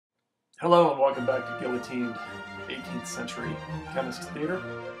Hello and welcome back to guillotined 18th century chemist theater.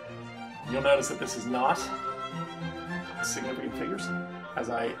 You'll notice that this is not significant figures,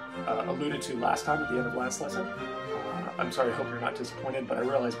 as I alluded to last time at the end of last lesson. I'm sorry, I hope you're not disappointed, but I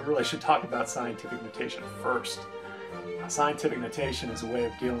realize we really should talk about scientific notation first. Scientific notation is a way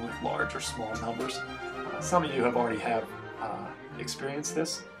of dealing with large or small numbers. Some of you have already experienced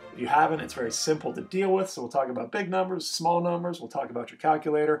this. If you haven't, it's very simple to deal with, so we'll talk about big numbers, small numbers, we'll talk about your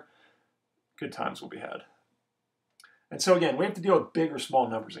calculator. Good times will be had. And so again, we have to deal with big or small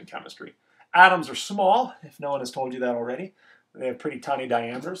numbers in chemistry. Atoms are small, if no one has told you that already. They have pretty tiny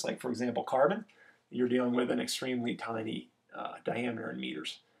diameters, like for example carbon. You're dealing with an extremely tiny diameter in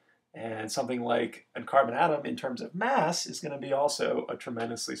meters. And something like a carbon atom in terms of mass is going to be also a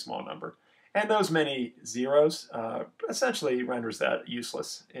tremendously small number. And those many zeros essentially renders that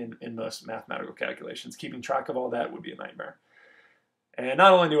useless in most mathematical calculations. Keeping track of all that would be a nightmare. And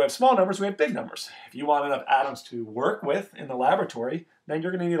not only do we have small numbers, we have big numbers. If you want enough atoms to work with in the laboratory, then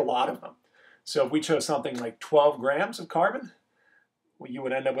you're going to need a lot of them. So if we chose something like 12 grams of carbon, well, you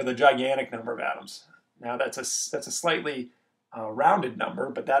would end up with a gigantic number of atoms. Now that's a slightly rounded number,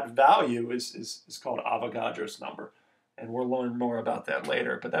 but that value is called Avogadro's number. And we'll learn more about that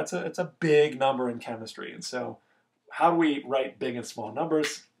later. But it's a big number in chemistry. And so how do we write big and small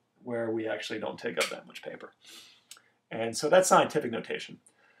numbers where we actually don't take up that much paper? And so that's scientific notation.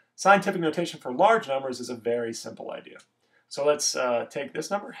 Scientific notation for large numbers is a very simple idea. So let's take this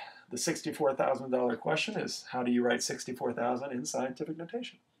number. The $64,000 question is, how do you write 64,000 in scientific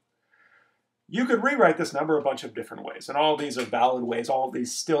notation? You could rewrite this number a bunch of different ways, and all of these are valid ways. All of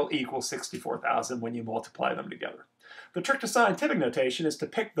these still equal 64,000 when you multiply them together. The trick to scientific notation is to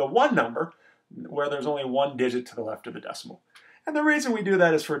pick the one number where there's only one digit to the left of the decimal. And the reason we do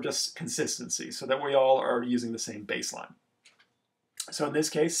that is for just consistency, so that we all are using the same baseline. So in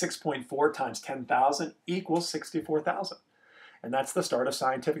this case, 6.4 times 10,000 equals 64,000. And that's the start of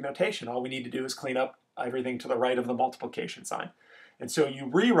scientific notation. All we need to do is clean up everything to the right of the multiplication sign. And so you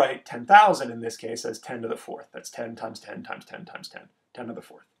rewrite 10,000 in this case as 10 to the fourth. That's 10 times 10 times 10 times 10, 10 to the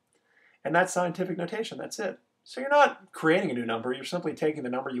fourth. And that's scientific notation, that's it. So you're not creating a new number, you're simply taking the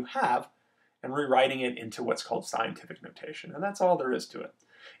number you have and rewriting it into what's called scientific notation. And that's all there is to it.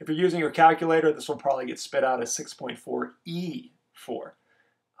 If you're using your calculator, this will probably get spit out as 6.4E4,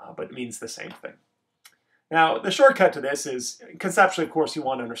 but it means the same thing. Now, the shortcut to this is, conceptually, of course, you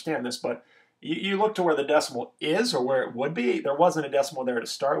want to understand this, but you look to where the decimal is or where it would be. There wasn't a decimal there to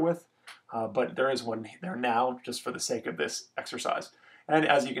start with, but there is one there now, just for the sake of this exercise. And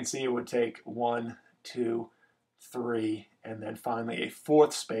as you can see, it would take 1, 2, 3, and then finally a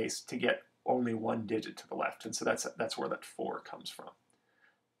fourth space to get only one digit to the left. And so that's where that 4 comes from.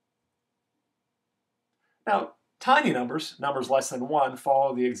 Now, tiny numbers, numbers less than 1,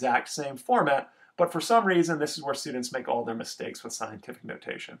 follow the exact same format, but for some reason, this is where students make all their mistakes with scientific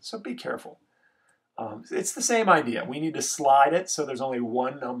notation. So be careful. It's the same idea. We need to slide it so there's only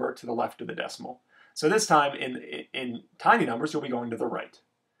one number to the left of the decimal. So this time, in tiny numbers, you'll be going to the right.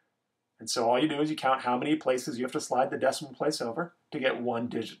 And so all you do is you count how many places you have to slide the decimal place over to get one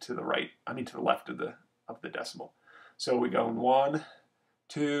digit to the right, to the left of the decimal. So we go 1,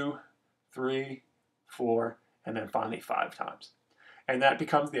 2, 3, 4, and then finally 5 times. And that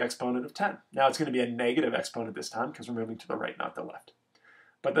becomes the exponent of 10. Now it's going to be a negative exponent this time because we're moving to the right, not the left.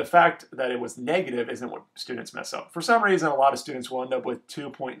 But the fact that it was negative isn't what students mess up. For some reason, a lot of students will end up with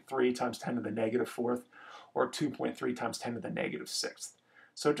 2.3 times 10 to the negative fourth or 2.3 times 10 to the negative sixth.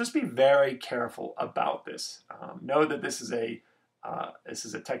 So just be very careful about this. Know that this is a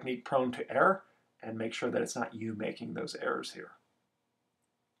technique prone to error, and make sure that it's not you making those errors here.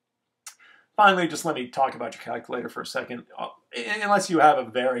 Finally, just let me talk about your calculator for a second. Unless you have a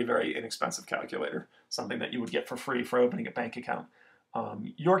very, very inexpensive calculator, something that you would get for free for opening a bank account,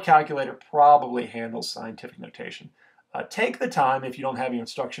 your calculator probably handles scientific notation. Take the time, if you don't have your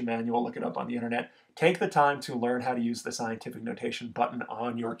instruction manual, look it up on the internet. Take the time to learn how to use the scientific notation button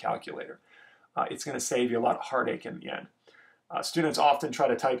on your calculator. It's going to save you a lot of heartache in the end. Students often try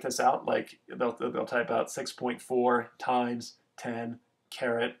to type this out, like they'll type out 6.4 times 10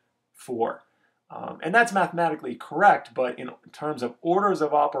 caret 4. And that's mathematically correct, but in terms of orders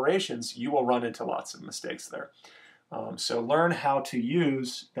of operations, you will run into lots of mistakes there. So learn how to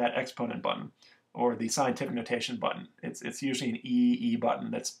use that exponent button or the scientific notation button. It's usually an E button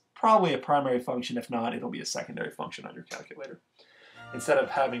that's probably a primary function. If not, it'll be a secondary function on your calculator, instead of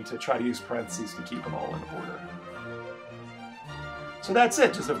having to try to use parentheses to keep them all in order. So that's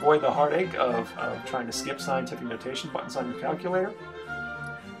it. Just avoid the heartache of trying to skip scientific notation buttons on your calculator.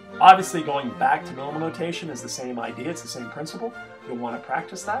 Obviously, going back to normal notation is the same idea. It's the same principle. You'll want to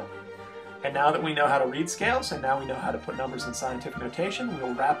practice that. And now that we know how to read scales, and now we know how to put numbers in scientific notation,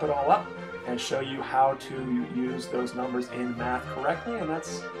 we'll wrap it all up and show you how to use those numbers in math correctly, and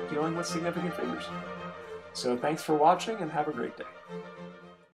that's dealing with significant figures. So thanks for watching, and have a great day.